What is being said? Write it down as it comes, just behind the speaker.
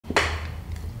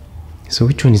So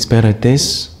which one is better,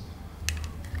 this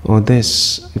or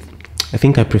this? I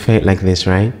think I prefer it like this,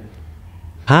 right?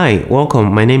 Hi,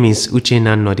 welcome. My name is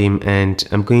Uchenna Nodim and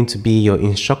I'm going to be your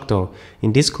instructor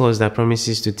in this course that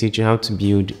promises to teach you how to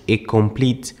build a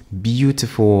complete,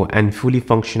 beautiful and fully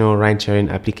functional ride-sharing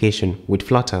application with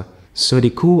Flutter. So the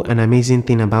cool and amazing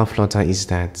thing about Flutter is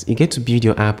that you get to build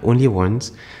your app only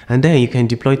once and then you can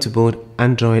deploy to both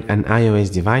Android and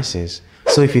iOS devices.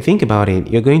 So if you think about it,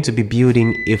 you're going to be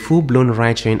building a full-blown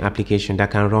ride-sharing application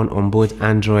that can run on both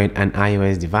Android and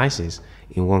iOS devices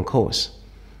in one course.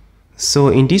 So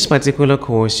in this particular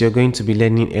course, you're going to be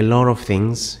learning a lot of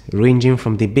things ranging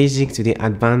from the basic to the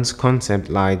advanced concept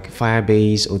like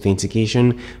Firebase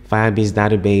authentication, Firebase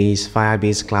database,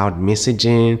 Firebase cloud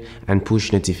messaging and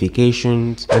push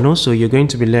notifications. And also you're going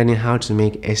to be learning how to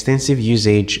make extensive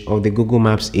usage of the Google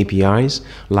Maps APIs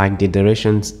like the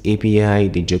directions API,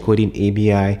 the geocoding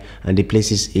API and the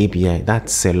places API.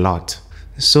 That's a lot.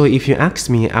 So if you ask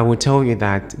me, I will tell you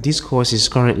that this course is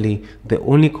currently the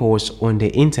only course on the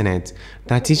internet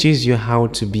that teaches you how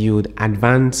to build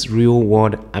advanced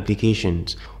real-world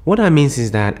applications. What that means is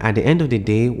that at the end of the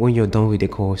day, when you're done with the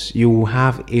course, you will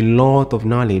have a lot of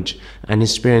knowledge and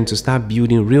experience to start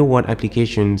building real-world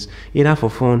applications either for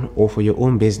fun or for your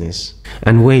own business.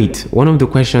 And wait, one of the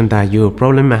questions that you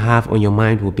probably may have on your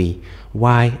mind will be,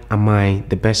 why am I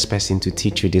the best person to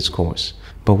teach you this course?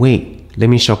 But wait, let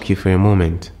me shock you for a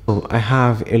moment. So I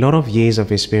have a lot of years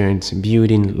of experience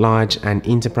building large and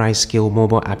enterprise scale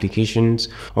mobile applications,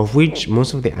 of which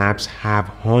most of the apps have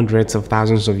hundreds of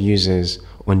thousands of users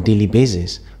on daily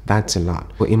basis. That's a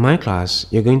lot. But in my class,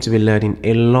 you're going to be learning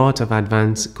a lot of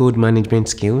advanced code management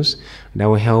skills that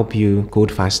will help you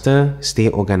code faster, stay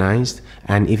organized,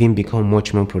 and even become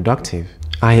much more productive.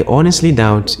 I honestly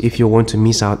doubt if you want to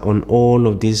miss out on all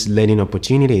of these learning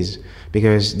opportunities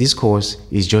because this course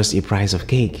is just a price of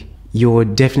cake. You're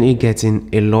definitely getting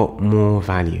a lot more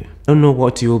value. Don't know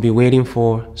what you will be waiting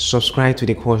for. Subscribe to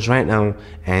the course right now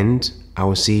and I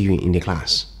will see you in the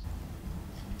class.